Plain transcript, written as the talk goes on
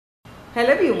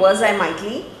Hello viewers, I am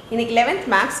Mythili. In 11th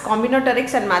Maths,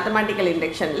 Combinotorics and Mathematical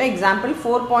Induction, example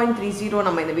 4.30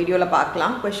 நம்ம இந்த வீடியோல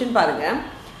பார்க்கலாம். Question பாருங்க.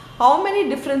 How many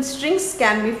different strings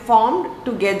can be formed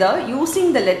together using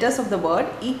the letters of the word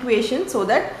equation so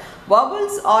that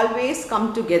vowels always come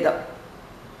together?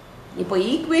 இப்போ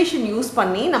equation use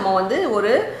பண்ணி நம்ம வந்து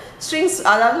ஒரு strings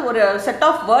அதாவது ஒரு set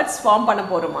of words form பண்ண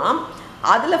போறோமா.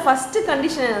 அதுல first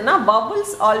condition என்னன்னா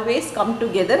vowels always come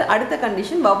together, அடுத்த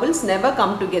condition vowels never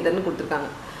come together னு கொடுத்திருக்காங்க.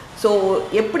 சோ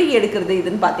எப்படி எடுக்கிறது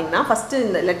இதுன்னு பாத்தீங்கன்னா first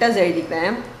இந்த letters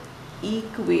எழுதிக்கிறேன்.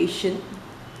 equation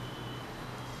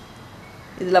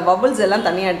இதுல vowels எல்லாம்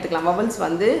தனியா எடுத்துக்கலாம். vowels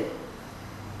வந்து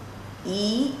e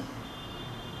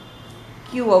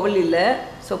q vowel இல்ல.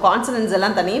 சோ consonants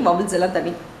எல்லாம் தனி, vowels எல்லாம்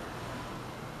தனி.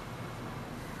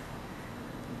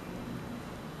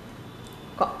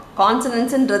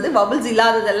 Consonants என்றது vowels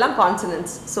இல்லாததெல்லாம்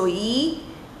consonants. So E,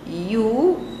 U,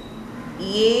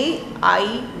 A, I,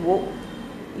 O.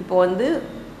 இப்போ வந்து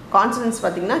consonants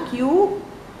பார்த்தீங்கன்னா Q,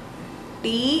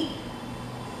 T,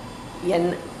 N.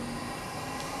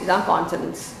 இதான்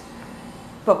consonants.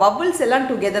 இப்போ vowels எல்லாம்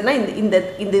togetherனா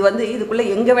இந்த வந்து இதுக்குள்ள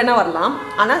எங்க வேணா வரலாம்.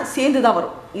 ஆனா சேர்ந்து தான்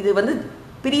வரும். இது வந்து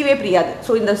பிரியவே பிரியாது.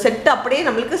 So இந்த செட் அப்படியே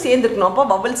நமக்கு சேர்ந்து இருக்கணும். அப்ப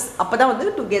vowels அப்பதான்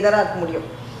வந்து together-ஆ இருக்க முடியும்.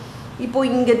 இப்போ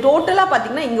இங்க டோட்டலா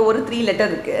பாத்தீங்கன்னா இங்க ஒரு 3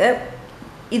 லெட்டர் இருக்கு.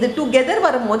 இது டுகெதர்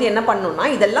வரும்போது என்ன பண்ணனும்னா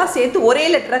இதெல்லாம் சேர்த்து ஒரே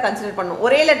லெட்டரா கன்சிடர் பண்ணனும்.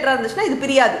 ஒரே லெட்டரா இருந்துச்சுனா இது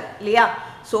பிரியாது இல்லையா?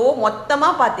 சோ மொத்தமா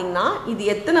பாத்தீங்கன்னா இது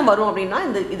எத்தனை வரும் அப்படினா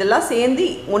இதெல்லாம் சேர்ந்து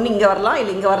ஒன்னு இங்க வரலாம்,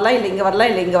 இல்ல இங்க வரலாம், இல்ல இங்க வரலாம்,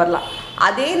 இல்ல இங்க வரலாம்.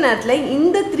 அதே நேரத்துல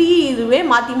இந்த 3 இதுவே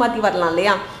மாத்தி மாத்தி வரலாம்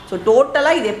இல்லையா? சோ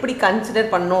டோட்டலா இது எப்படி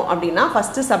கன்சிடர் பண்ணனும் அப்படினா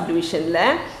ஃபர்ஸ்ட் சப்டிவிஷன்ல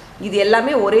இது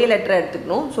எல்லாமே ஒரே லெட்டரா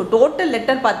எடுத்துக்கணும். சோ டோட்டல்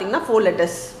லெட்டர் பாத்தீங்கன்னா 4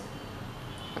 லெட்டர்ஸ்.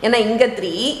 ஏன்னா இங்க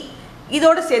 3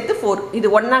 இதோட சேர்த்து 4 இது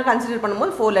ஒண்ணா கன்சிடர்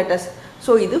பண்ணும்போது 4 லெட்டர்ஸ்.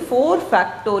 சோ இது 4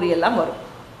 ஃபேக்டோரியலா வரும்.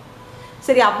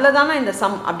 சரி அவ்வளவுதானா இந்த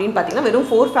சம் அப்படினு பாத்தீங்கன்னா வெறும்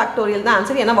 4 ஃபேக்டோரியல் தான்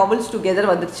ஆன்சர். ஏன்னா vowels together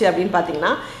வந்துருச்சு அப்படினு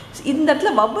பாத்தீங்கன்னா இந்த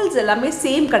இடத்துல vowels எல்லாமே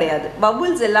சேம் கிடையாது.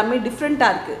 vowels எல்லாமே டிஃபரண்டா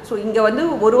இருக்கு. சோ இங்க வந்து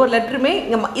ஒரு லெட்டருமே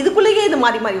இதுக்குள்ளேயே இது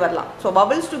மாறி மாறி வரலாம். சோ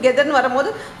vowels together னு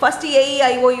வரும்போது first a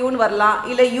i o u னு வரலாம்,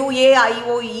 இல்ல u a i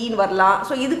o e னு வரலாம்.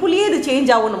 சோ இதுக்குள்ளேயே இது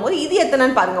சேஞ்ச் ஆகும்போது இது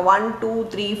எத்தனைன்னு பாருங்க 1 2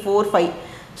 3 4 5.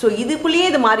 So இதுக்குள்ளேயே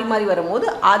இது மாறி மாறி வரும்போது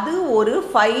அது ஒரு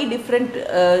 5 டிஃபரண்ட்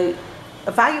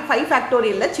 5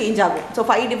 ஃபேக்டோரியல்ல சேஞ்ச் ஆகும். ஸோ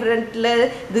 5 டிஃபரண்ட்ல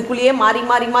இதுக்குள்ளேயே மாறி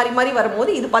மாறி மாறி மாறி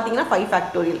வரும்போது இது பார்த்தீங்கன்னா 5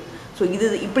 ஃபேக்டோரியல். ஸோ இது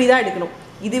இப்படி தான் எடுக்கணும்.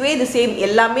 இதுவே இது சேம்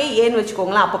எல்லாமே ஏன்னு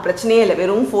வச்சுக்கோங்களேன், அப்போ பிரச்சனையே இல்லை,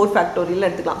 வெறும் 4 ஃபேக்டோரியல்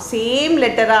எடுத்துக்கலாம். சேம்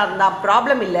லெட்டராக இருந்தால்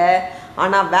ப்ராப்ளம் இல்லை.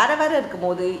 ஆனால் வேற வேற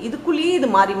இருக்கும்போது இதுக்குள்ளேயே இது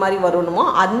மாறி மாறி வரணுமோ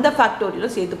அந்த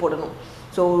ஃபேக்டோரியலும் சேர்த்து போடணும்.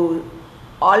 ஸோ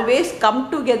ஆல்வேஸ் கம்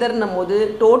டுகெதர்னும் போது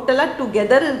டோட்டலாக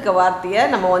டுகெதர் இருக்க வார்த்தையை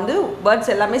நம்ம வந்து வேர்ட்ஸ்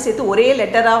எல்லாமே சேர்த்து ஒரே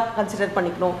லெட்டராக கன்சிடர்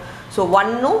பண்ணிக்கணும். ஸோ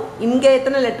 1ம் இங்கே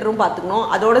எத்தனை லெட்டரும் பார்த்துக்கணும்,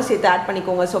 அதோட சேர்த்து ஆட்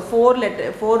பண்ணிக்கோங்க. ஸோ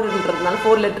 4ன்றதுனால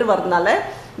 4 லெட்டர் வரதுனால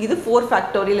இது 4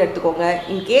 ஃபேக்டோரியல் எடுத்துக்கோங்க.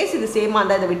 இன்கேஸ் இது சேமாக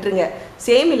இருந்தால் இதை விட்டுருங்க.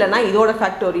 சேம் இல்லைனா இதோட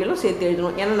ஃபேக்டோரியலும் சேர்த்து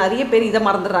எழுதணும். ஏன்னா நிறைய பேர் இதை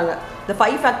மறந்துடுறாங்க, இந்த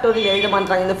 5 ஃபேக்டோரியல் எழுத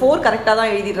மாட்டாங்க. இந்த 4 கரெக்டாக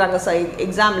தான் எழுதிடுறாங்க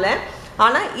எக்ஸாமில்.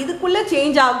 ஆனால் இதுக்குள்ளே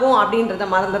சேஞ்ச் ஆகும் அப்படின்றத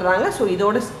மறந்துடுறாங்க. ஸோ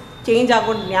இதோட சேஞ்ச்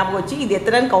ஆகும் ஞாபகம் வச்சு இது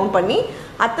எத்தனைன்னு கவுண்ட் பண்ணி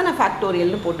அத்தனை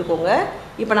ஃபேக்டோரியல்னு போட்டுக்கோங்க.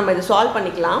 இப்போ நம்ம இதை சால்வ்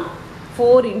பண்ணிக்கலாம்.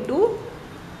 4 இன்ட்டு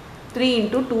 3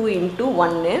 இன்ட்டு 2 இன்ட்டு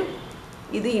 1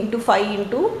 இது into 5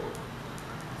 into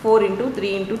 4 into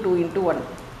 3 into 2 into 1.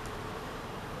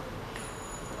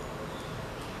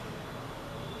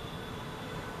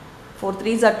 4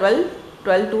 3s are 12,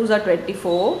 12 2s are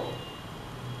 24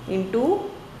 into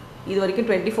இது வரைக்கும்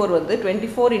 24 வந்து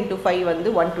 24 இன்ட்டு 5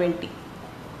 வந்து 120.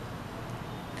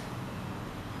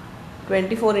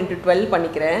 24 into 12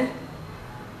 பண்ணிக்கிறேன்.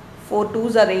 4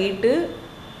 2s are 8,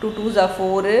 2 2s are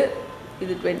 4,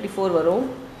 இது 24 வரும்.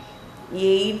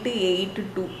 8 8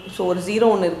 2. ஸோ ஒரு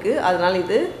 0 ஒன்று இருக்குது, அதனால்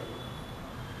இது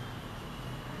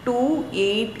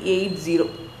 2880.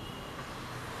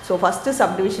 So first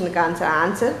சப்டிவிஷனுக்கு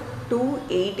answer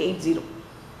 2880.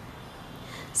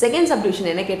 Second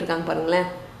subdivision என்ன கேட்டிருக்காங்க பாருங்களேன்.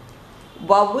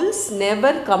 vowels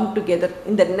never come together.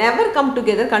 இந்த never come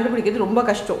together கண்டுபிடிக்கிறது ரொம்ப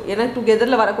கஷ்டம். ஏன்னா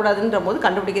டுகெதரில் வரக்கூடாதுன்ற போது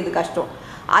கண்டுபிடிக்கிறது கஷ்டம்.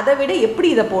 அதை விட எப்படி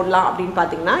இதை போடலாம் அப்படின்னு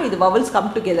பார்த்தீங்கன்னா இது vowels come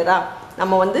together-ஆ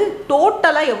நம்ம வந்து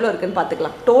டோட்டலாக எவ்வளோ இருக்குன்னு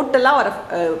பார்த்துக்கலாம். டோட்டலாக வர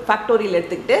ஃபேக்டோரியல்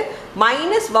எடுத்துக்கிட்டு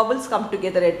மைனஸ் vowels come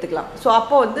together எடுத்துக்கலாம். ஸோ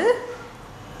அப்போ வந்து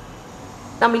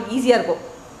நம்மளுக்கு ஈஸியாக இருக்கும்.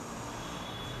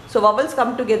 ஸோ vowels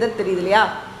come together தெரியுது இல்லையா?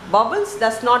 vowels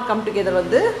does not come together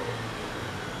வந்து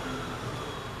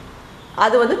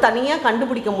அது வந்து தனியாக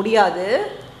கண்டுபிடிக்க முடியாது.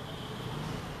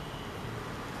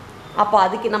 அப்போ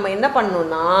அதுக்கு நம்ம என்ன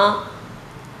பண்ணணும்னா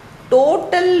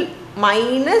total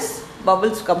minus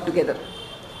vowels come together.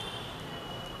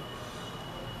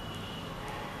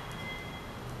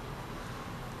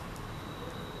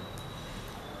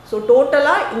 So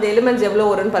டோட்டலாக இந்த எலிமெண்ட்ஸ் எவ்வளோ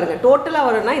வரும்னு பாருங்கள். டோட்டலாக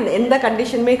வரும்னா இந்த எந்த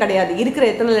கண்டிஷனுமே கிடையாது. இருக்கிற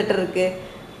எத்தனை லெட்டர் இருக்குது?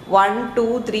 1 2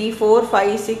 3 4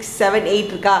 5 6 7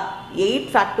 8 இருக்கா? 8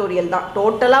 ஃபேக்டோரியல் தான்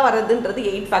டோட்டலாக வர்றதுன்றது.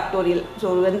 8 ஃபேக்டோரியல். ஸோ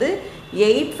வந்து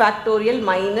 8 factorial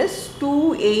minus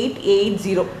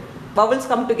 2880. vowels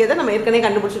come together நம்ம ஏற்கனவே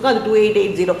கண்டுபிடிச்சிருக்கோம், அது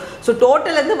 2880. ஸோ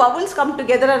டோட்டலேருந்து vowels come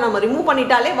together நம்ம remove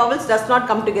பண்ணிட்டாலே vowels does not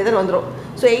come together வந்துடும்.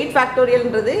 So 8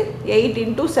 ஃபேக்டோரியல்ன்றது 8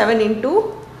 into 7 into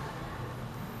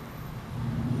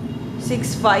 6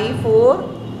 5 4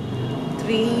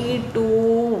 3 2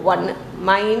 1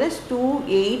 minus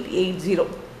 2880.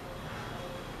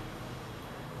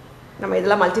 நம்ம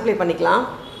இதெல்லாம் மல்டிப்ளை பண்ணிக்கலாம்.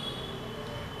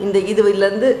 இந்த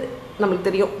இதுலேருந்து நமக்கு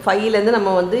தெரியும் 5லேருந்து நம்ம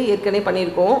வந்து ஏற்கனவே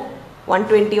பண்ணியிருக்கோம்.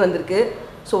 120 வந்திருக்கு.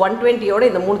 ஸோ 120யோட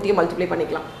இந்த மூணுத்தையும் மல்டிப்ளை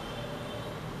பண்ணிக்கலாம்.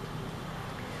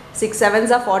 6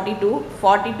 7s are 42.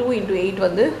 42 into 8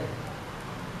 வந்து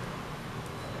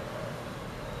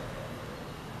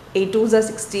 8 2s are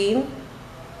 16.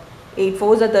 8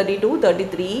 4s are 32.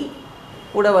 33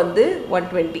 கூட வந்து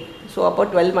 120. ஸோ அப்போ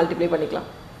 12 மல்டிப்ளை பண்ணிக்கலாம்.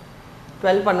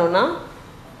 12 பண்ணோன்னா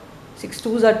 6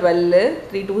 2s are 12.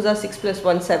 3 2s are 6 plus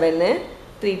 1 7.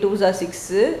 3 2s are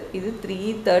 6. இது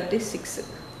 336.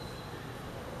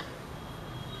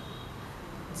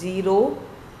 0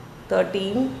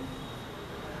 13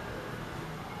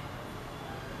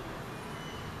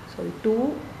 sorry 2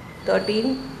 13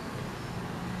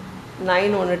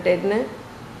 9 1 10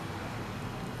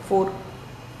 4.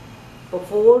 இப்போ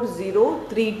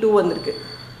 4032 வந்திருக்கு.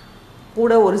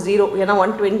 கூட ஒரு 0 ஏன்னா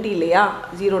 120 இல்லையா?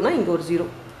 0னா இங்கே ஒரு 0.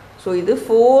 ஸோ இது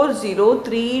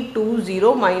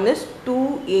 40320 மைனஸ்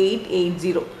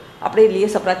 2880. அப்படியே இல்லையே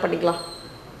சப்ராக்ட் பண்ணிக்கலாம்.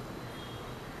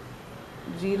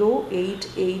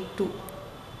 0882.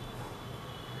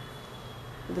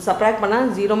 இது சப்ராக்ட் பண்ணால்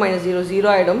 0 மைனஸ் 0 0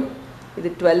 ஆகிடும். இது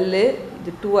 12,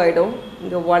 இது 2 ஆகிடும்.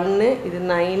 இங்கே 1, இது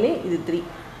 9, இது 3.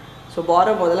 ஸோ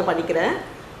பாரம் முதல்ல பண்ணிக்கிறேன்.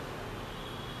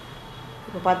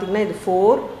 இப்போ பார்த்தீங்கன்னா இது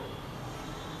 4,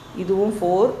 இதுவும்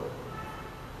 4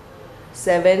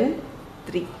 7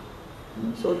 3.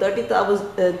 So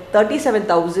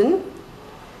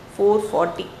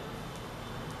 37,440.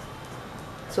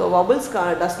 So vowels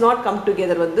does not come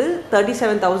together வந்து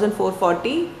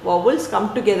 37,440. vowels come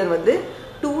together வந்து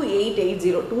 2880.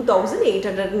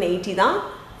 2880 தான்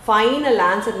ஃபைனல்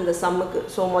ஆன்சர் இந்த சம்முக்கு.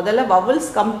 ஸோ முதல்ல vowels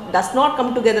does not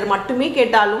come together மட்டுமே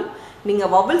கேட்டாலும்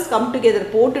நீங்கள் vowels come together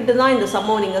போட்டுட்டு தான் இந்த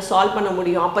சம்மை நீங்கள் சால்வ் பண்ண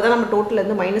முடியும். அப்போ தான் நம்ம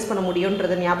டோட்டலேருந்து மைனஸ் பண்ண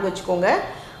முடியுன்றதை ஞாபகம் வச்சுக்கோங்க.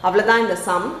 அவ்வளோதான் இந்த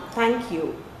சம். தேங்க்யூ.